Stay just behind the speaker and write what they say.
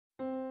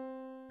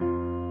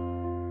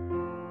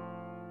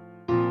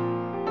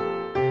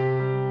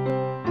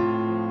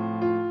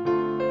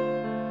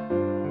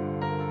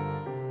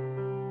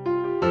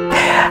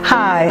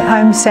Hi,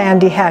 I'm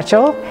Sandy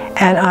Hatchell,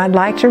 and I'd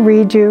like to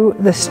read you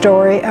the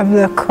story of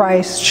the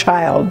Christ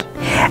child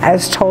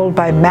as told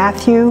by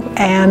Matthew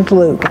and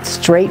Luke. It's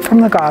straight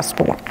from the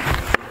Gospel.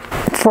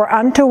 For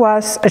unto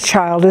us a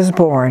child is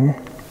born,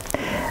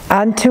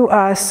 unto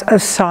us a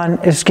son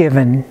is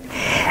given,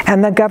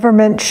 and the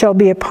government shall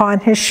be upon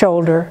his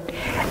shoulder,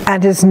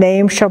 and his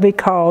name shall be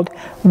called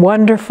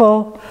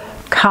Wonderful,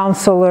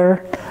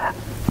 Counselor,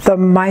 the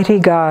Mighty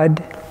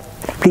God,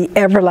 the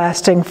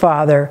Everlasting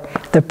Father,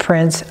 the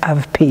Prince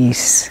of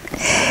Peace.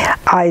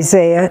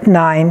 Isaiah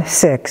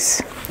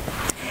 9:6.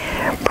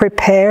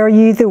 Prepare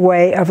ye the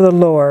way of the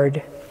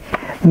Lord.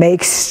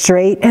 Make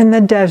straight in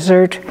the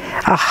desert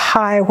a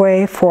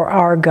highway for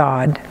our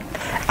God.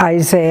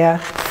 Isaiah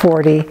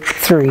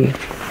 43.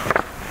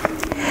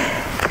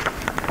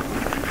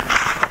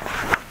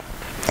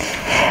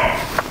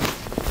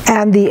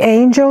 And the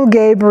angel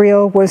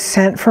Gabriel was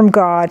sent from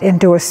God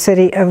into a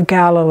city of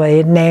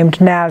Galilee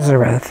named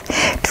Nazareth,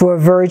 to a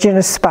virgin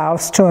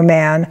espoused to a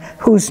man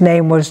whose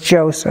name was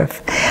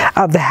Joseph,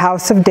 of the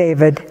house of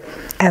David,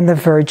 and the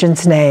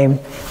virgin's name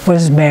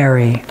was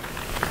Mary.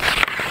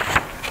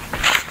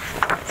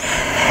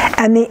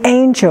 And the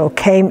angel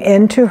came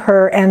into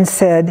her and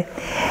said,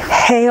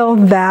 Hail,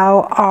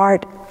 thou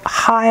art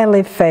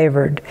highly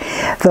favored.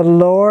 The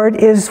Lord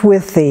is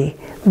with thee.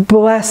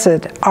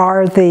 Blessed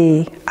are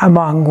thee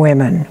among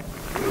women.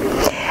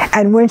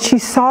 And when she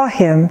saw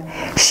him,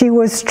 she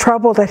was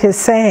troubled at his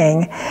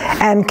saying,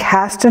 and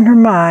cast in her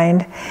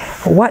mind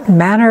what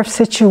manner of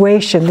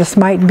situation this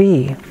might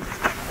be.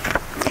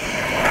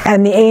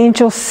 And the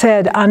angel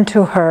said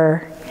unto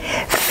her,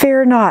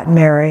 Fear not,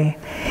 Mary,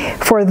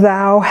 for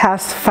thou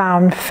hast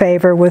found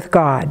favor with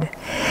God.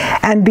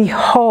 And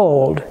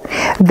behold,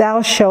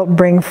 thou shalt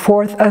bring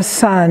forth a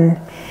son,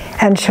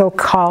 and shall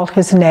call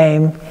his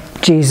name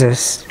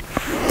Jesus.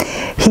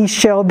 He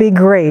shall be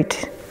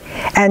great,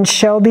 and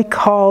shall be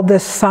called the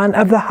Son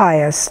of the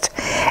Highest,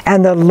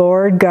 and the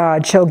Lord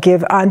God shall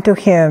give unto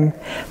him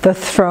the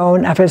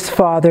throne of his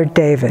father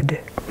David.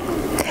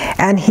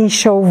 And he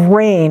shall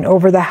reign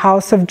over the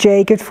house of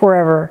Jacob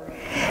forever,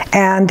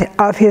 and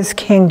of his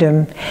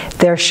kingdom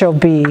there shall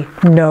be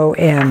no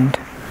end.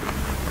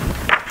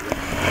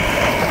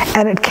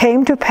 And it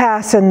came to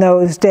pass in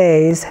those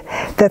days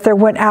that there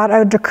went out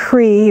a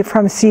decree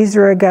from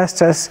Caesar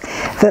Augustus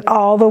that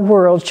all the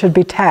world should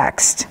be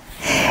taxed.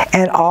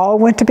 And all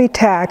went to be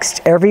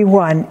taxed, every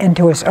one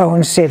into his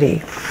own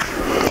city.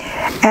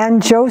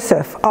 And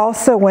Joseph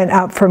also went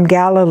up from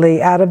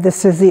Galilee out of the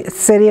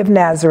city of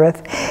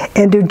Nazareth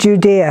into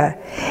Judea,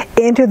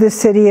 into the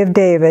city of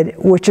David,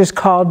 which is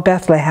called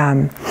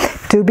Bethlehem,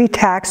 to be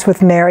taxed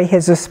with Mary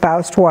his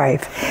espoused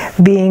wife,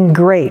 being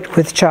great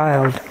with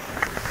child.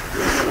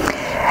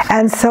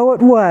 And so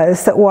it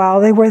was that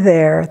while they were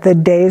there, the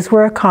days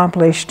were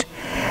accomplished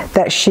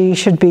that she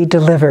should be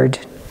delivered.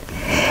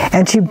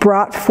 And she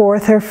brought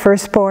forth her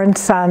firstborn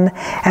son,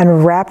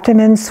 and wrapped him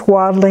in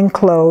swaddling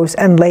clothes,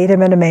 and laid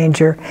him in a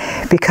manger,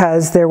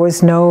 because there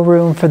was no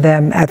room for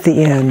them at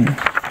the inn.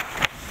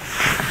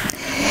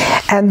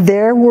 And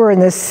there were in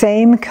the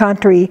same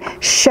country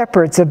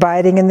shepherds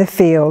abiding in the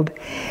field,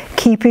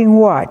 keeping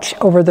watch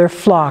over their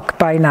flock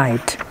by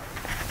night.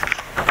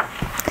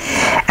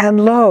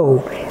 And lo,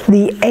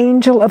 the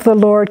angel of the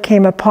Lord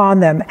came upon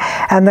them,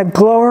 and the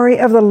glory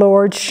of the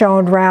Lord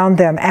shone round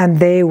them, and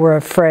they were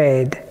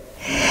afraid.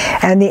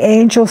 And the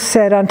angel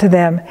said unto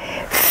them,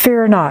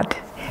 Fear not,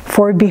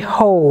 for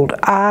behold,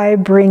 I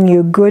bring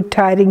you good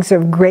tidings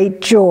of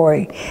great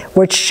joy,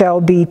 which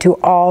shall be to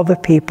all the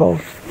people.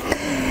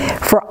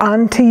 For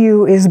unto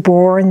you is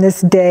born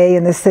this day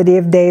in the city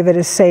of David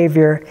a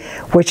Savior,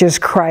 which is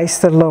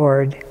Christ the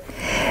Lord.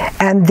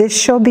 And this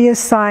shall be a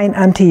sign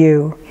unto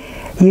you.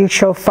 You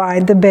shall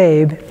find the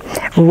babe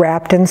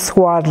wrapped in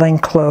swaddling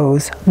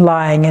clothes,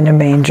 lying in a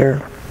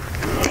manger.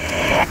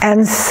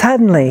 And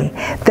suddenly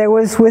there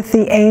was with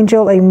the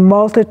angel a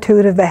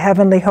multitude of the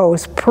heavenly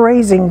host,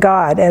 praising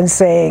God and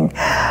saying,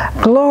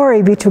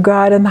 Glory be to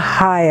God in the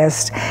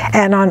highest,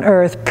 and on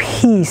earth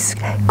peace,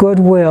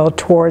 goodwill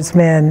towards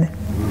men.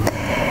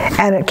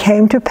 And it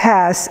came to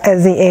pass,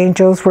 as the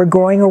angels were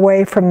going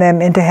away from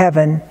them into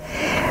heaven,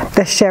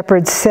 the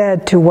shepherds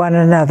said to one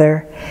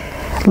another,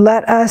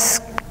 Let us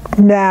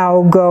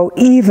now go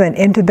even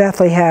into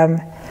Bethlehem,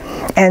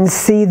 and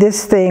see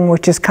this thing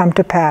which is come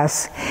to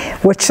pass,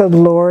 which the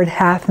Lord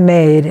hath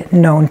made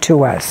known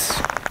to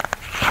us.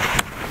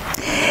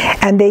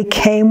 And they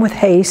came with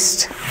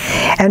haste,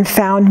 and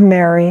found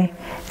Mary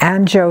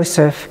and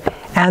Joseph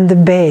and the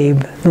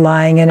babe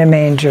lying in a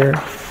manger.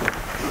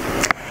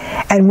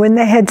 And when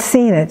they had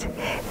seen it,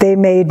 they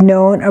made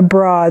known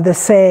abroad the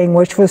saying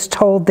which was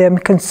told them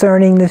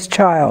concerning this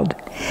child.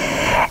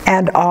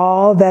 And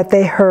all that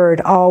they heard,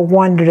 all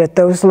wondered at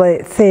those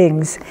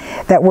things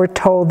that were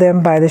told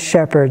them by the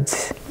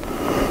shepherds.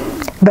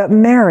 But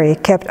Mary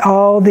kept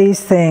all these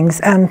things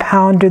and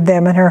pondered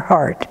them in her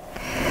heart.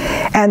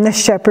 And the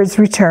shepherds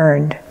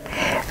returned,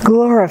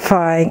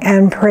 glorifying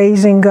and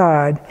praising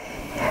God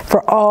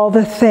for all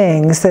the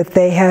things that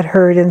they had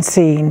heard and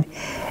seen,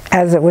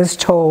 as it was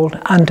told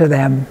unto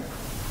them.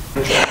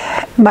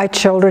 My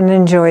children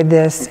enjoyed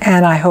this,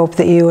 and I hope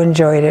that you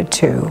enjoyed it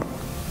too.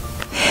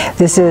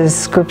 This is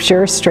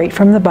scripture straight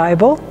from the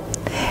Bible,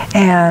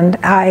 and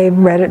I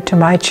read it to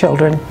my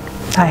children.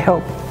 I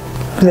hope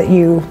that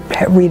you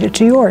read it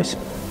to yours.